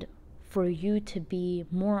and for you to be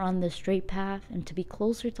more on the straight path and to be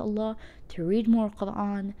closer to Allah, to read more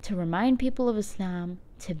Quran, to remind people of Islam,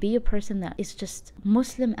 to be a person that is just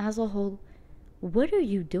Muslim as a whole, what are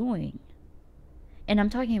you doing? And I'm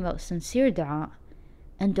talking about sincere dua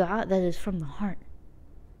and dua that is from the heart.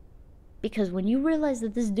 Because when you realize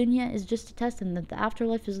that this dunya is just a test and that the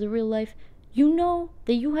afterlife is the real life, you know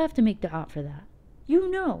that you have to make dua for that. You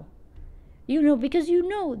know, because you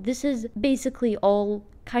know this is basically all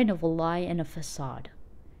kind of a lie and a facade.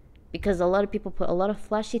 Because a lot of people put a lot of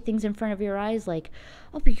flashy things in front of your eyes, like,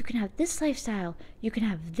 oh, but you can have this lifestyle, you can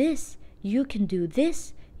have this, you can do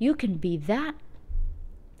this, you can be that.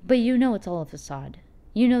 But you know it's all a facade.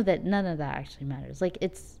 You know that none of that actually matters. Like,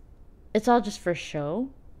 it's all just for show.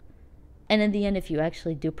 And in the end, if you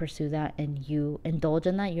actually do pursue that and you indulge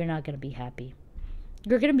in that, you're not going to be happy.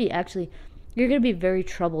 You're going to be very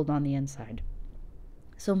troubled on the inside.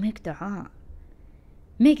 So make dua.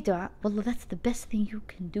 Make dua. Wallah, that's the best thing you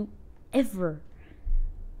can do ever.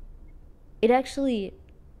 It hurts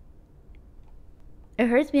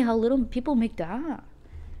me how little people make dua.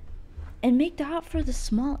 And make dua for the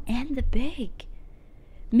small and the big.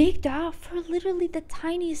 Make dua for literally the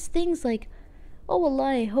tiniest things, like, oh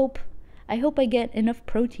Allah, I hope I get enough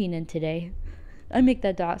protein in today. I make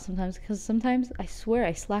that dua sometimes, because sometimes I swear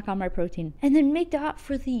I slack on my protein. And then make dua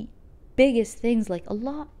for the biggest things, like,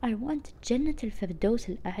 Allah, I want Jannat al-Firdaus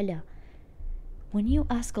al-A'la. When you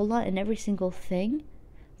ask Allah in every single thing,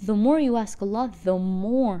 the more you ask Allah, the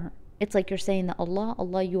more it's like you're saying that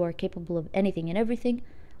Allah, you are capable of anything and everything.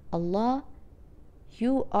 Allah,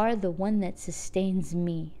 you are the one that sustains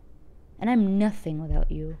me, and I'm nothing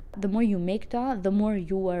without you. The more you make dua, the more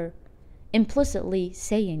you are implicitly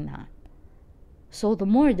saying that. So the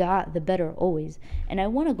more dua, the better always. And I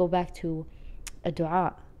want to go back to a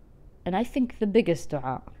dua, and I think the biggest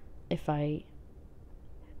dua, if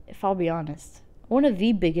I'll be honest, one of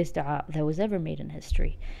the biggest dua that was ever made in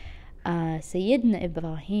history. Sayyidina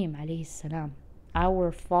Ibrahim alayhi salam,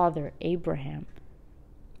 our father Abraham,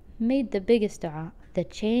 made the biggest dua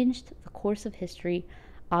that changed the course of history,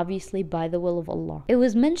 obviously by the will of Allah. It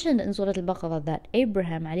was mentioned in Surah Al-Baqarah that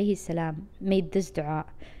Abraham alayhi salam made this dua: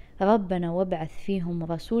 ربنا وابعث فيهم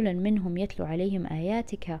رسولا منهم يتلو عليهم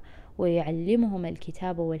آياتك ويعلمهم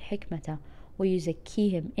الكتاب والحكمة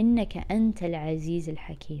ويزكيهم إنك أنت العزيز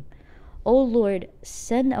الحكيم. O Lord,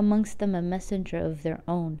 send amongst them a messenger of their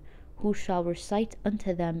own, who shall recite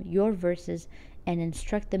unto them your verses and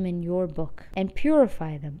instruct them in your book, and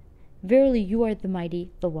purify them. Verily you are the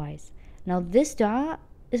mighty, the wise. Now this dua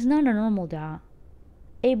is not a normal dua.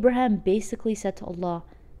 Abraham basically said to Allah,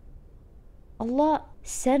 Allah,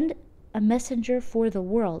 send a messenger for the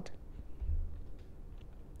world.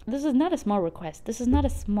 This is not a small request. This is not a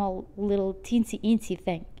small little teensy-eensy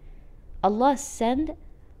thing. Allah, send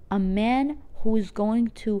a man who is going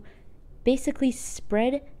to basically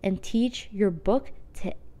spread and teach your book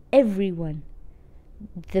to everyone,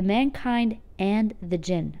 the mankind and the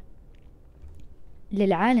jinn.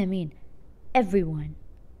 Lil'alamin, everyone.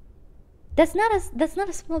 That's not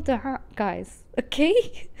a small dua, guys.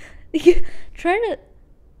 Okay? Try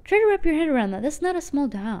to wrap your head around that. That's not a small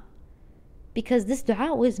dua. Because this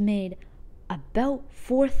dua was made about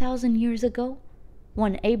 4,000 years ago,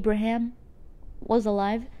 when Abraham was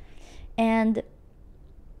alive, and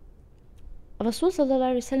Rasul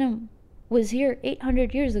sallallahu alaihi wasallam was here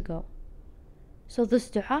 800 years ago. So this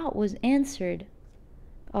dua was answered.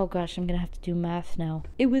 Oh gosh, I'm gonna have to do math now.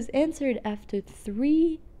 It was answered after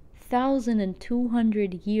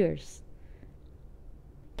 3,200 years.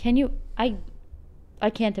 Can you? I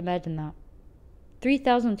can't imagine that.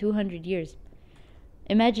 3,200 years.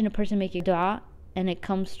 Imagine a person making dua and it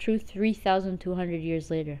comes true 3,200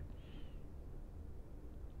 years later.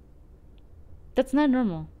 That's not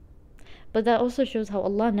normal. But that also shows how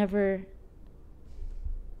Allah never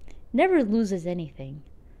loses anything.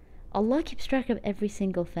 Allah keeps track of every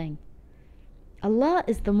single thing. Allah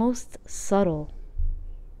is the most subtle.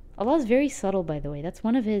 Allah is very subtle, by the way. That's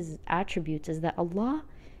one of His attributes, is that Allah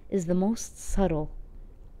is the most subtle.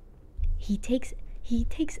 He takes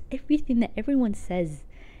everything that everyone says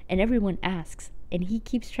and everyone asks, and He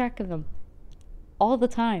keeps track of them all the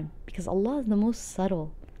time, because Allah is the most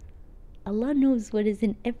subtle. Allah knows what is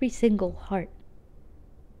in every single heart.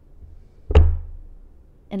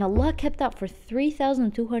 And Allah kept that for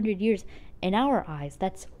 3,200 years. In our eyes,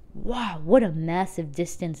 that's, wow, what a massive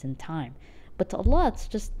distance in time. But to Allah, it's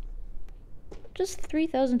just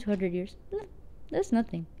 3,200 years. That's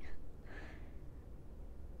nothing.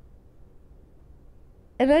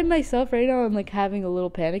 And I myself right now, I'm like having a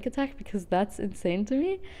little panic attack because that's insane to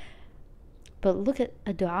me. But look at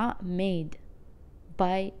a dua made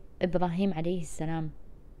by Ibrahim alayhi salam.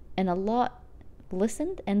 And Allah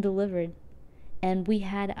listened and delivered. And we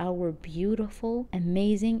had our beautiful,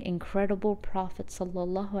 amazing, incredible Prophet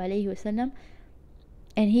sallallahu alaihi wasallam.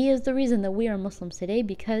 And he is the reason that we are Muslims today,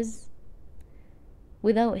 because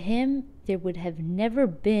without him, there would have never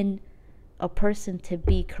been a person to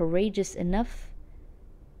be courageous enough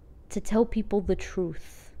to tell people the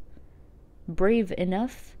truth, brave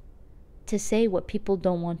enough to say what people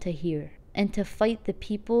don't want to hear, and to fight the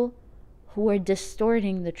people who are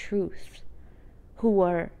distorting the truth, who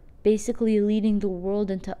are basically leading the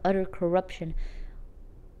world into utter corruption.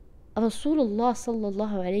 Rasulullah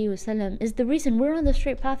sallallahu alayhi wasallam is the reason we're on the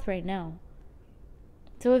straight path right now.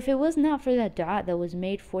 So if it was not for that dua that was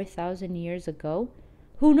made 4,000 years ago,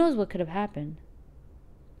 who knows what could have happened?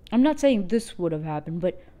 I'm not saying this would have happened,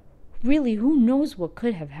 but really, who knows what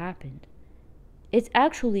could have happened? It's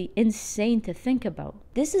actually insane to think about.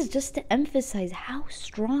 This is just to emphasize how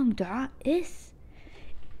strong dua is.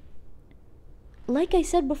 Like I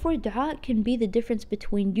said before, dua can be the difference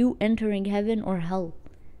between you entering heaven or hell.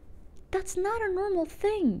 That's not a normal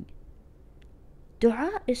thing.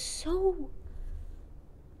 Dua is so,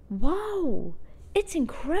 wow, it's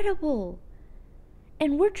incredible.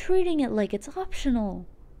 And we're treating it like it's optional.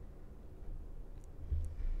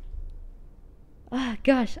 Ah,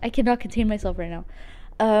 gosh, I cannot contain myself right now.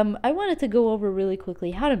 I wanted to go over really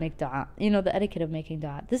quickly how to make dua. You know, the etiquette of making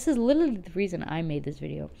dua. This is literally the reason I made this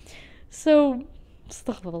video. So,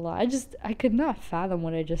 astaghfirullah, I could not fathom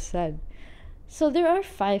what I just said. So there are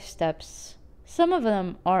 5 steps. Some of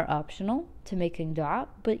them are optional to making dua,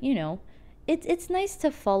 but you know, it's nice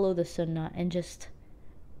to follow the sunnah and just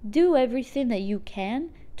do everything that you can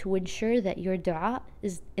to ensure that your dua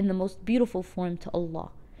is in the most beautiful form to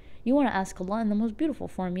Allah. You want to ask Allah in the most beautiful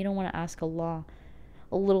form. You don't want to ask Allah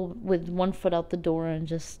a little with one foot out the door and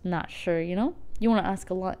just not sure, you know? You want to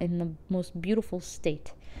ask Allah in the most beautiful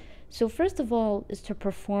state. So first of all is to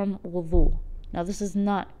perform wudu. Now this is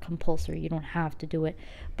not compulsory, you don't have to do it,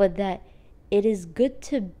 but that it is good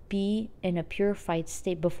to be in a purified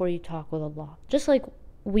state before you talk with Allah. Just like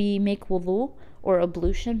we make wudu or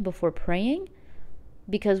ablution before praying,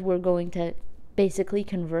 because we're going to basically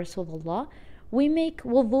converse with Allah, we make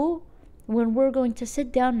wudu when we're going to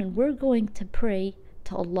sit down and we're going to pray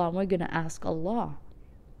to Allah. We're going to ask Allah.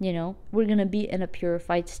 You know, we're going to be in a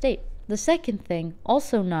purified state. The second thing,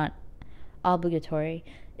 also not obligatory,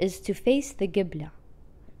 is to face the qibla.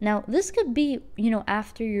 Now, this could be, you know,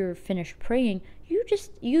 after you're finished praying,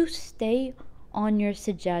 you stay on your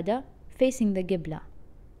sajada facing the qibla.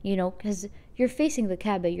 You know, because you're facing the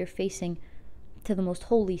Kaaba, you're facing to the most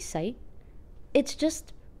holy site. It's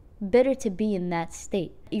just better to be in that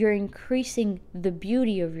state. You're increasing the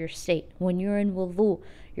beauty of your state. When you're in wudu,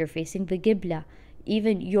 you're facing the qibla.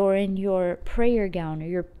 Even you're in your prayer gown or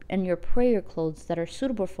you're in your prayer clothes that are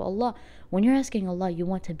suitable for Allah. When you're asking Allah, you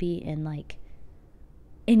want to be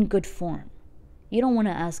in good form. You don't want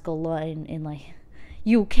to ask Allah in like,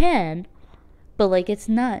 you can, but like it's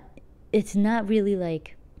not really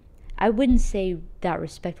like, I wouldn't say that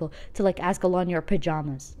respectful to like ask Allah in your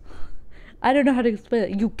pajamas. I don't know how to explain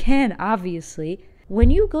it. You can, obviously. When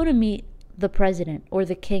you go to meet the president or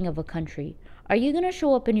the king of a country, are you going to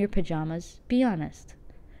show up in your pajamas? Be honest.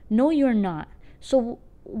 No, you're not. So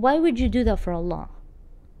why would you do that for Allah,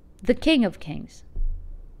 the King of Kings?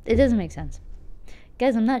 It doesn't make sense.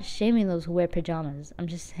 Guys, I'm not shaming those who wear pajamas. I'm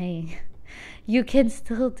just saying you can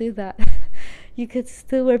still do that. You could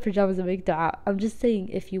still wear pajamas and make dua. I'm just saying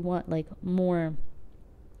if you want like more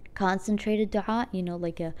concentrated dua,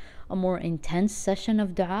 like a more intense session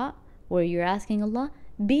of dua where you're asking Allah,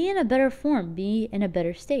 be in a better form, be in a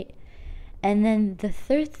better state. And then the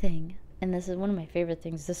third thing, and this is one of my favorite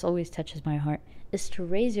things, this always touches my heart, is to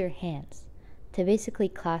raise your hands, to basically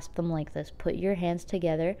clasp them like this. Put your hands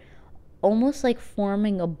together, almost like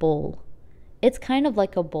forming a bowl. It's kind of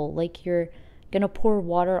like a bowl, like you're gonna pour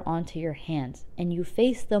water onto your hands, and you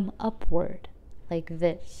face them upward, like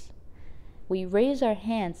this. We raise our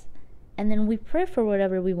hands, and then we pray for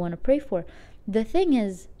whatever we want to pray for. The thing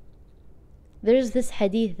is, there's this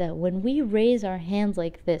hadith that when we raise our hands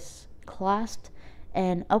like this, clasped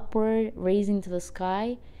and upward, raising to the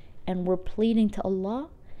sky, and we're pleading to Allah,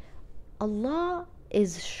 Allah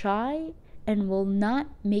is shy and will not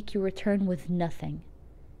make you return with nothing.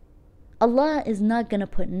 Allah is not going to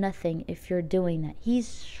put nothing if you're doing that.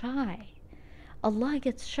 He's shy. Allah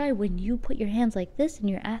gets shy when you put your hands like this and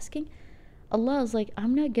you're asking. Allah is like,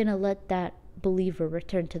 I'm not going to let that believer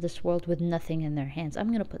return to this world with nothing in their hands. I'm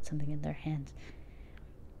going to put something in their hands.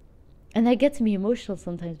 And that gets me emotional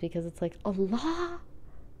sometimes because it's like, Allah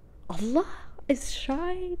is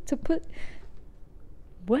shy to put,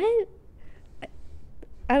 what?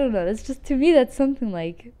 I don't know. That's just, to me, that's something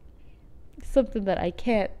that I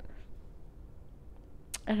can't,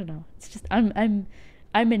 I don't know. It's just, I'm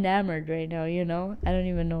enamored right now, I don't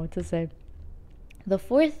even know what to say. The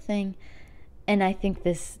fourth thing, and I think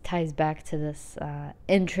this ties back to this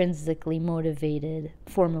intrinsically motivated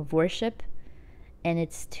form of worship, and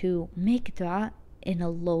it's to make dua in a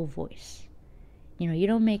low voice. You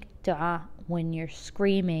don't make dua when you're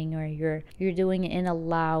screaming or you're doing it in a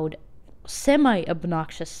loud,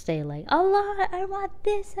 semi-obnoxious state, like, Allah, I want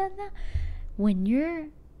this and that. When you're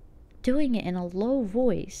doing it in a low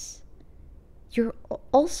voice, you're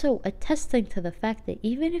also attesting to the fact that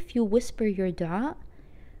even if you whisper your dua,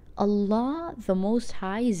 Allah, the Most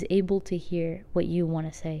High, is able to hear what you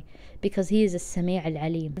want to say, because He is a Sami'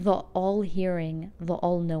 al-Alim, the all-hearing, the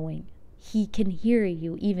all-knowing. He can hear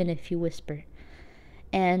you even if you whisper.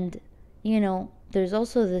 And, there's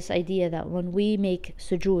also this idea that when we make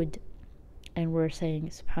sujood, and we're saying,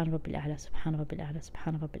 Subhan Rabbil A'la, Subhan Rabbil A'la,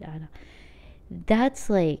 Subhan Rabbil A'la,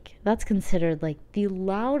 that's considered like the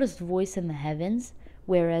loudest voice in the heavens,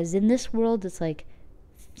 whereas in this world, it's like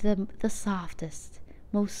the softest,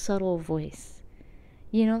 most subtle voice.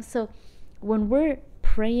 So when we're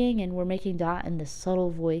praying and we're making dua in this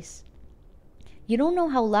subtle voice, you don't know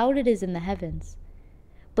how loud it is in the heavens,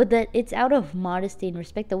 but that it's out of modesty and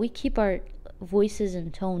respect that we keep our voices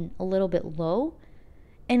and tone a little bit low.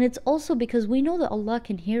 And it's also because we know that Allah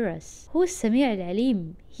can hear us. Who is Sami'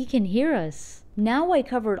 al-Alim? He can hear us. Now I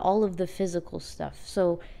covered all of the physical stuff.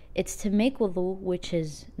 So it's to make wudu, which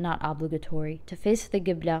is not obligatory, to face the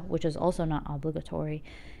Qibla, which is also not obligatory,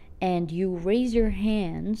 and you raise your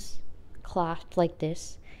hands clasped like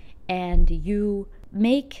this, and you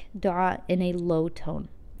make dua in a low tone.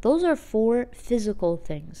 Those are 4 physical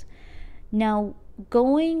things. Now,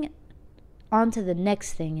 going on to the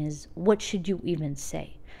next thing is, what should you even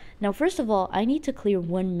say? Now, first of all, I need to clear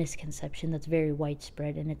one misconception that's very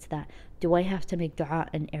widespread, and it's that, do I have to make dua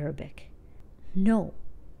in Arabic? No.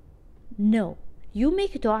 You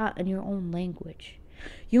make dua in your own language.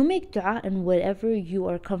 You make dua in whatever you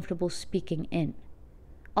are comfortable speaking in.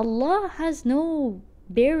 Allah has no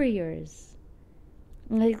barriers.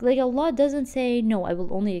 Like Allah doesn't say, no, I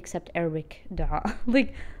will only accept Arabic dua.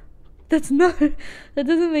 That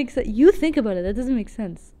doesn't make sense. You think about it, that doesn't make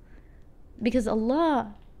sense. Because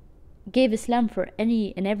Allah gave Islam for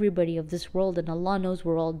any and everybody of this world, and Allah knows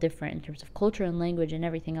we're all different in terms of culture and language and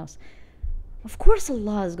everything else. Of course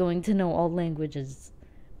Allah is going to know all languages.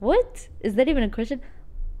 What? Is that even a question?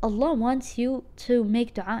 Allah wants you to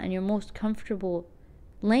make dua in your most comfortable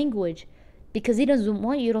language because He doesn't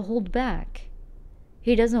want you to hold back.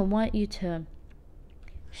 He doesn't want you to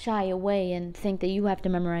shy away and think that you have to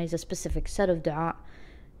memorize a specific set of dua,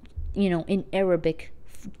 in Arabic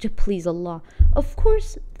to please Allah. Of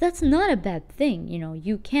course, that's not a bad thing.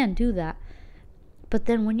 You can do that. But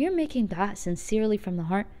then when you're making dua sincerely from the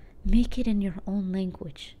heart, make it in your own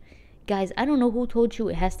language. Guys, I don't know who told you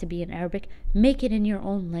it has to be in Arabic. Make it in your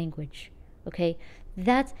own language. Okay?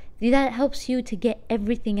 That helps you to get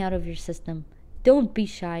everything out of your system. Don't be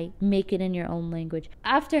shy. Make it in your own language.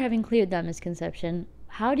 After having cleared that misconception,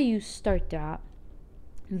 how do you start dua?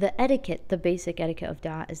 The basic etiquette of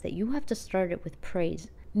dua is that you have to start it with praise.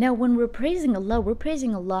 Now, when we're praising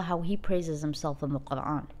Allah how He praises Himself in the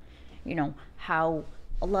Quran. You know, how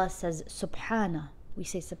Allah says, Subhana. We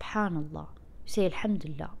say, Subhanallah. We say,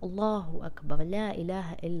 Alhamdulillah. Allahu Akbar. La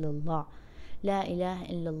ilaha illallah. La ilaha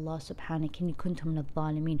illallah. Subhanak. Inni kuntu min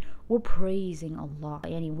al-zalimin. We're praising Allah.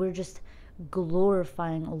 Yani, we're just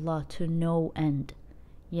glorifying Allah to no end.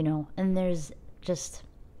 You know, and there's just,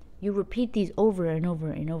 you repeat these over and over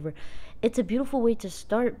and over. It's a beautiful way to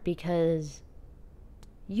start because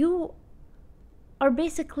you are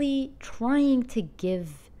basically trying to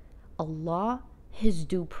give Allah His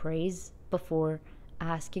due praise before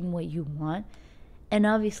asking what you want. And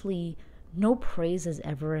obviously, no praise is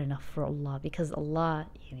ever enough for Allah because Allah,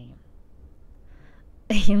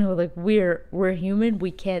 like we're human.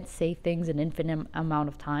 We can't say things an infinite amount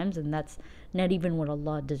of times, and that's not even what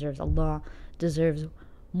Allah deserves. Allah deserves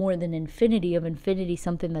more than infinity of infinity,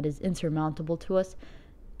 something that is insurmountable to us.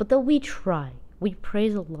 But though we try, we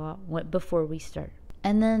praise Allah before we start.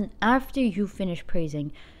 And then after you finish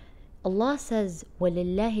praising, Allah says,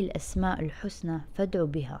 وَلِلَّهِ الْأَسْمَاءُ الْحُسْنَى فَادْعُ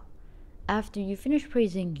بِهَا. After you finish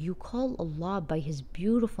praising, you call Allah by His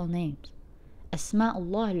beautiful names. أسماء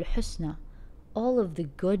الله الحسنى, all of the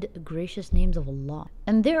good, gracious names of Allah.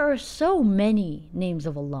 And there are so many names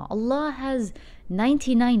of Allah. Allah has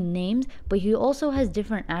 99 names, but He also has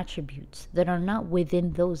different attributes that are not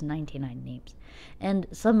within those 99 names. And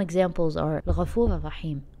some examples are Ghafur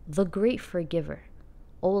Rahim, the great forgiver.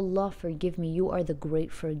 Oh Allah, forgive me, you are the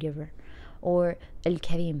great forgiver. Or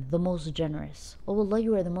Al-Karim, the most generous. Oh Allah,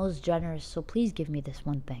 you are the most generous, so please give me this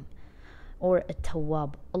one thing. Or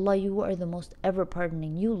At-Tawwab, Allah, you are the most ever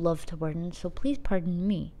pardoning, you love to pardon, so please pardon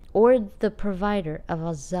me. Or the provider,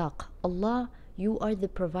 Ar-Razzaq, Allah, you are the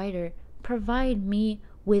provider, provide me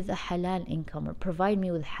with a halal income, or provide me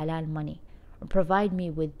with halal money, or provide me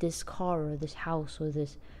with this car or this house or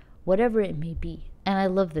this, whatever it may be. And I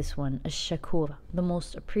love this one, Ash-Shakur, the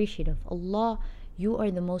most appreciative. Allah, you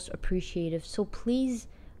are the most appreciative, so please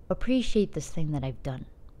appreciate this thing that I've done.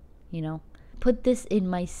 Put this in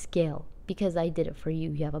my scale because I did it for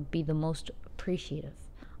you. You have to be the most appreciative.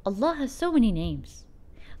 Allah has so many names.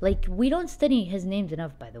 Like, we don't study His names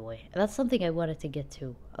enough, by the way. That's something I wanted to get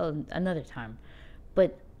to another time.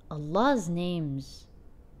 But Allah's names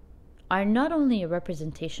are not only a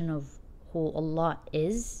representation of who Allah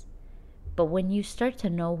is, but when you start to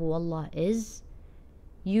know who Allah is,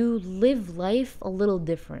 you live life a little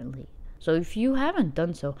differently. So if you haven't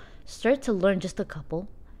done so, start to learn just a couple,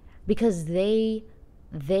 because when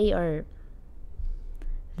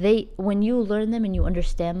you learn them and you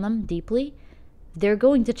understand them deeply, they're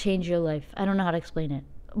going to change your life. I don't know how to explain it.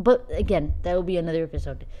 But again, that will be another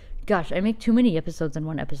episode. Gosh, I make too many episodes in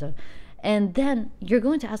one episode. And then you're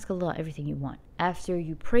going to ask Allah everything you want. After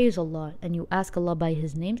you praise Allah and you ask Allah by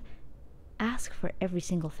His names, ask for every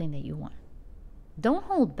single thing that you want. Don't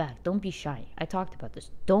hold back. Don't be shy. I talked about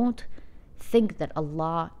this. Don't think that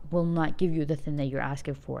Allah will not give you the thing that you're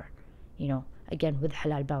asking for. Again, with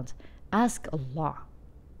halal bounds. Ask Allah.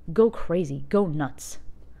 Go crazy. Go nuts.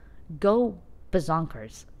 Go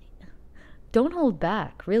bazonkers. Don't hold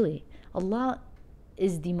back, really. Allah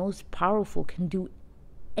is the most powerful, can do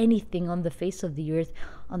anything on the face of the earth,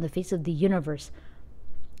 on the face of the universe,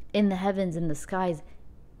 in the heavens, in the skies.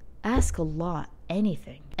 Ask Allah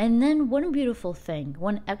anything. And then one beautiful thing,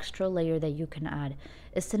 one extra layer that you can add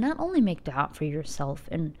is to not only make dua for yourself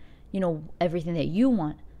and everything that you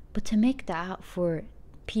want, but to make dua for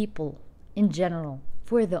people in general,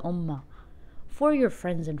 for the ummah, for your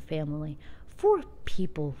friends and family, for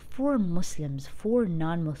people, for Muslims, for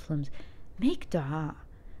non-Muslims. Make dua.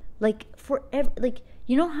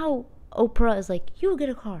 How Oprah is like, you get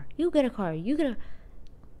a car, you get a car, you get a...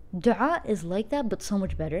 Dua is like that, but so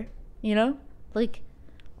much better.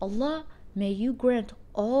 Allah, may you grant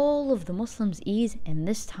all of the Muslims ease in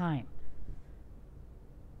this time.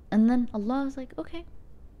 And then Allah is like, okay,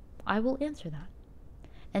 I will answer that.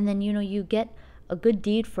 And then, you get a good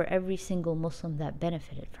deed for every single Muslim that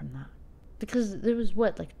benefited from that. Because there was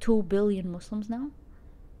 2 billion Muslims now?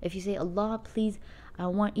 If you say, Allah, please, I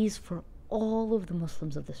want ease for all of the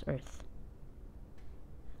Muslims of this earth.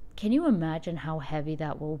 Can you imagine how heavy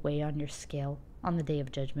that will weigh on your scale on the Day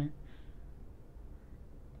of Judgment?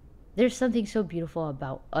 There's something so beautiful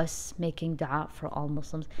about us making dua for all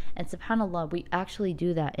Muslims. And subhanAllah, we actually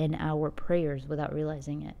do that in our prayers without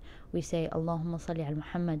realizing it. We say, Allahumma salli ala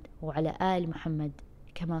Muhammad wa ala ali Muhammad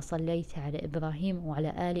kama sallayta ala Ibrahim wa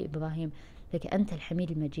ala ali Ibrahim laka anta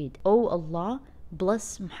al-Hamid al-Majid. Oh Allah,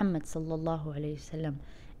 bless Muhammad sallallahu alayhi wasallam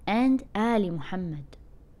and Ali Muhammad,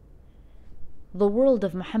 the world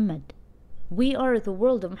of Muhammad. We are the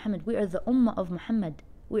world of Muhammad. We are the ummah of Muhammad.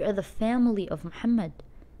 We are the family of Muhammad.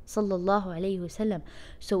 sallallahu alayhi wasallam.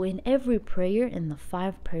 So in every prayer, in the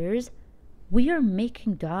 5 prayers, we are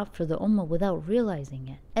making dua for the ummah without realizing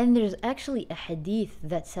it. And there's actually a hadith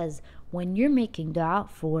that says when you're making dua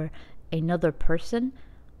for another person,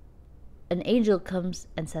 an angel comes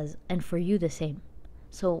and says, and for you the same.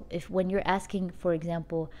 So if when you're asking, for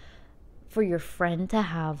example, for your friend to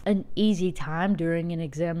have an easy time during an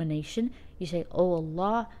examination, you say, oh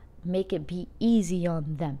Allah, make it be easy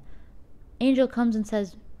on them. Angel comes and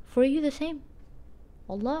says, for you the same.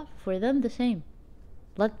 Allah, for them the same.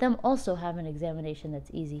 Let them also have an examination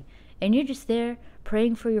that's easy. And you're just there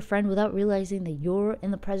praying for your friend without realizing that you're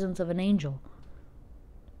in the presence of an angel.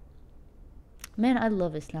 Man, I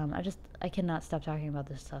love Islam. I cannot stop talking about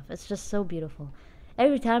this stuff. It's just so beautiful.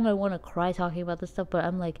 Every time I want to cry talking about this stuff, but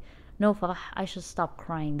I'm like, no, Farah, I should stop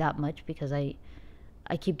crying that much because I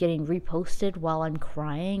keep getting reposted while I'm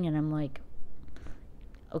crying, and I'm like,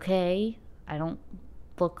 okay, I don't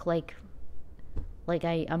look like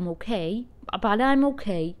I'm okay, but I'm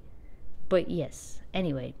okay. But yes,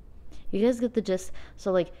 anyway, you guys get the gist.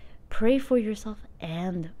 So like, pray for yourself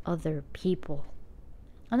and other people.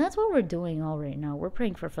 And that's what we're doing all right now. We're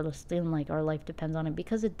praying for Palestine like our life depends on it,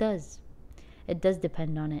 because it does. It does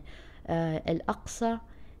depend on it. Al-Aqsa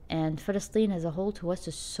and Palestine as a whole to us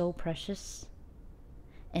is so precious.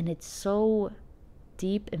 And it's so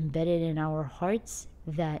deep embedded in our hearts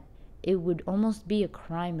that it would almost be a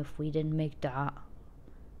crime if we didn't make dua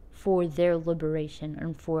for their liberation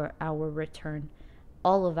and for our return,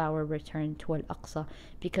 all of our return to Al-Aqsa.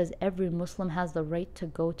 Because every Muslim has the right to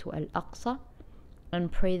go to Al-Aqsa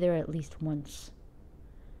and pray there at least once.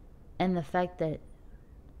 And the fact that,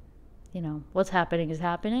 you know, what's happening is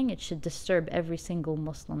happening, it should disturb every single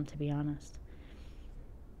Muslim, to be honest.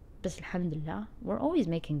 But alhamdulillah, we're always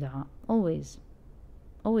making dua. Always.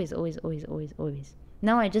 Always, always, always, always, always.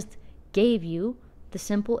 Now I just gave you the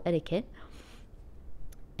simple etiquette.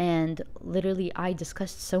 And literally I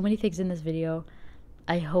discussed so many things in this video.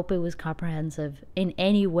 I hope it was comprehensive in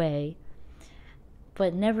any way.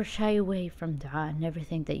 But never shy away from dua. Never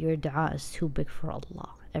think that your dua is too big for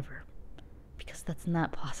Allah, ever. Because that's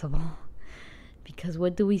not possible. Because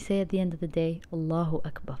what do we say at the end of the day? Allahu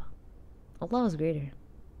Akbar. Allah is greater.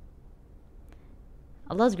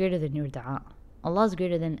 Allah is greater than your dua. Allah is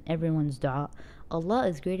greater than everyone's dua. Allah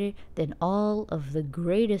is greater than all of the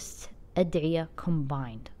greatest ad'iyah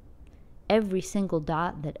combined. Every single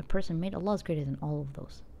dua that a person made, Allah is greater than all of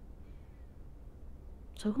those.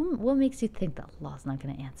 So what makes you think that Allah is not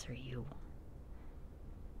going to answer you?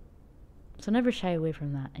 So never shy away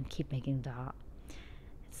from that and keep making dua.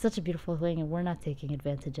 It's such a beautiful thing and we're not taking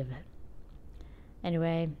advantage of it.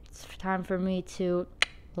 Anyway, it's time for me to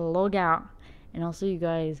log out. And I'll see you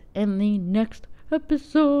guys in the next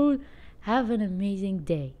episode. Have an amazing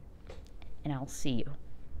day. And I'll see you.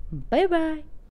 Bye bye.